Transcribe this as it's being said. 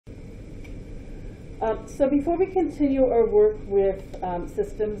So before we continue our work with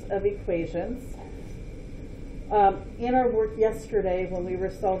systems of equations, in our work yesterday when we were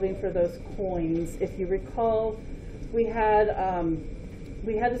solving for those coins, if you recall, we had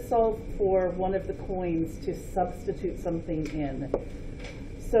to solve for one of the coins to substitute something in.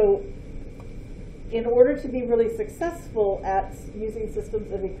 So in order to be really successful at using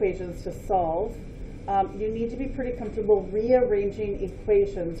systems of equations to solve, you need to be pretty comfortable rearranging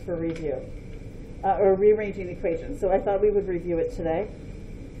equations for review. Or rearranging equations. So I thought we would review it today.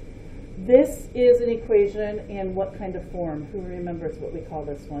 This is an equation in what kind of form? Who remembers what we call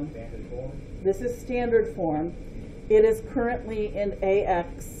this one? Standard form. This is standard form. It is currently in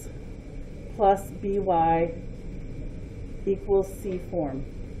AX plus BY equals C form.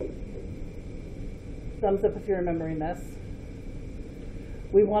 Thumbs up if you're remembering this.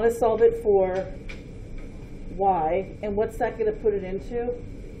 We want to solve it for Y, and what's that going to put it into?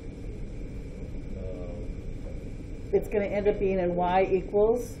 It's going to end up being in Y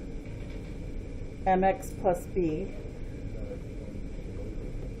equals mx plus b.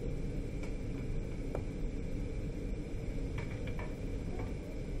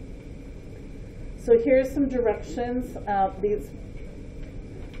 So here's some directions. These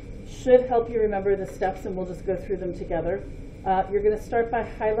should help you remember the steps, and we'll just go through them together. You're going to start by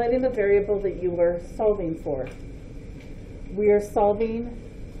highlighting the variable that you were solving for. We are solving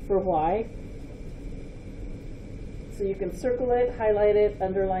for Y. So you can circle it, highlight it,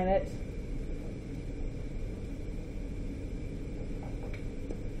 underline it.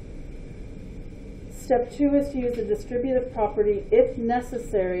 Step 2 is to use the distributive property if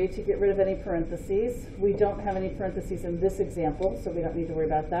necessary to get rid of any parentheses. We don't have any parentheses in this example, so we don't need to worry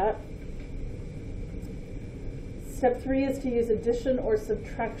about that. Step 3 is to use addition or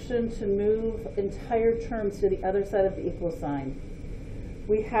subtraction to move entire terms to the other side of the equal sign.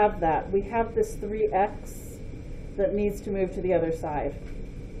 We have that. We have this 3x that needs to move to the other side.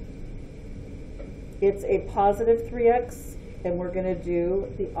 It's a positive 3x, and we're going to do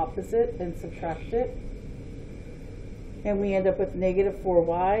the opposite and subtract it. And we end up with negative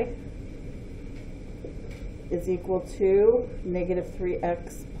 4y is equal to negative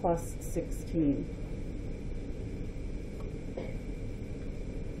 3x plus 16.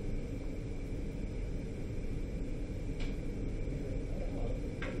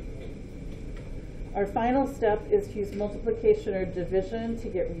 Our final step is to use multiplication or division to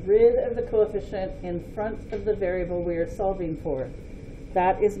get rid of the coefficient in front of the variable we are solving for.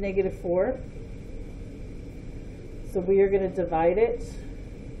 That is negative 4. So we are going to divide it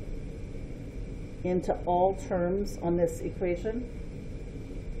into all terms on this equation.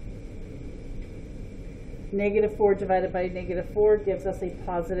 Negative 4 divided by negative 4 gives us a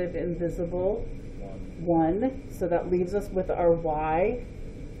positive invisible 1. So that leaves us with our y.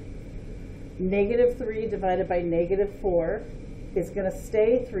 Negative 3 divided by negative 4 is going to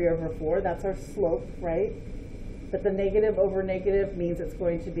stay 3 over 4. That's our slope, right? But the negative over negative means it's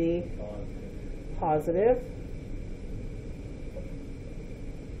going to be positive.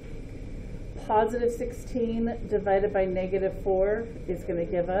 Positive 16 divided by negative 4 is going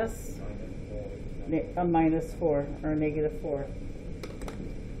to give us a minus 4, or negative 4.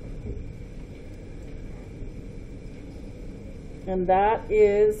 And that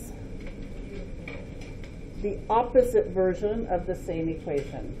is the opposite version of the same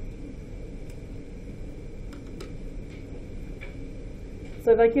equation.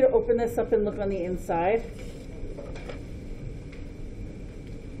 So I'd like you to open this up and look on the inside.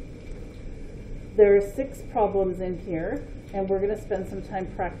 There are 6 problems in here, and we're going to spend some time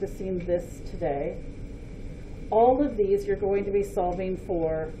practicing this today. All of these you're going to be solving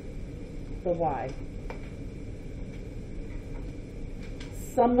for the y.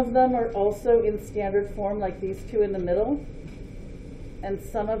 Some of them are also in standard form, like these 2 in the middle, and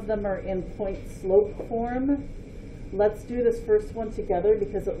some of them are in point slope form. Let's do this first one together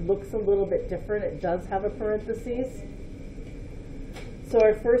because it looks a little bit different. It does have a parentheses. So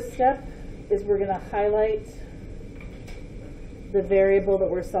our first step is we're going to highlight the variable that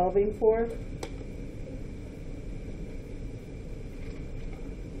we're solving for.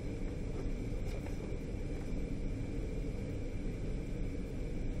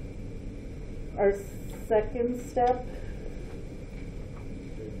 Our second step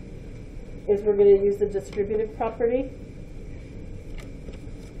is we're going to use the distributive property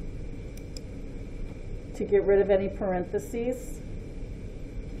to get rid of any parentheses.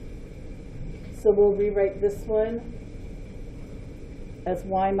 So we'll rewrite this one as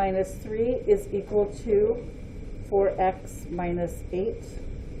y minus 3 is equal to 4x minus 8.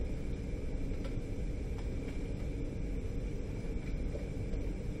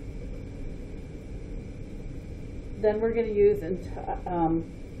 then we're going to use,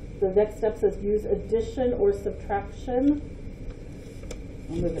 the next step says use addition or subtraction.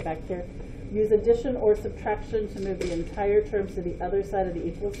 I'll move it back here. Use addition or subtraction to move the entire terms to the other side of the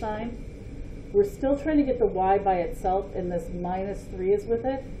equal sign. We're still trying to get the y by itself, and this -3 is with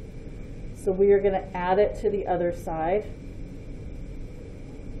it. So we are going to add it to the other side.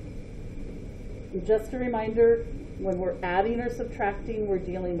 Just a reminder, when we're adding or subtracting, we're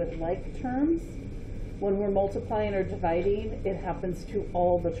dealing with like terms. When we're multiplying or dividing, it happens to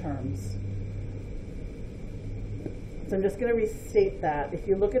all the terms. So I'm just going to restate that. If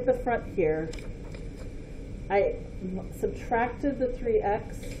you look at the front here, I subtracted the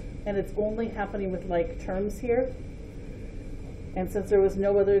 3x, and it's only happening with like terms here. And since there was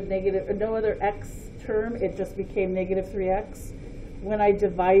no other x term, it just became -3x. When I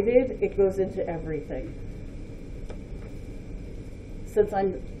divided, it goes into everything. Since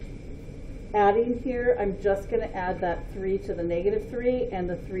I'm adding here, I'm just going to add that 3 to the -3 and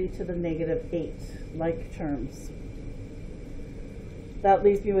the 3 to the -8, like terms. That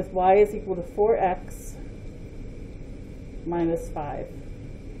leaves me with y is equal to 4x minus 5.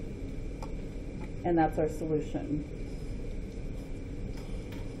 And that's our solution.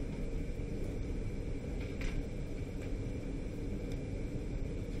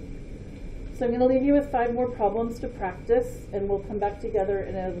 So I'm going to leave you with 5 more problems to practice, and we'll come back together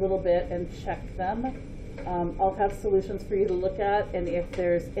in a little bit and check them. I'll have solutions for you to look at, and if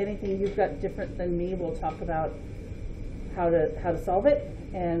there's anything you've got different than me, we'll talk about how to solve it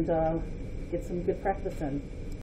and get some good practice in.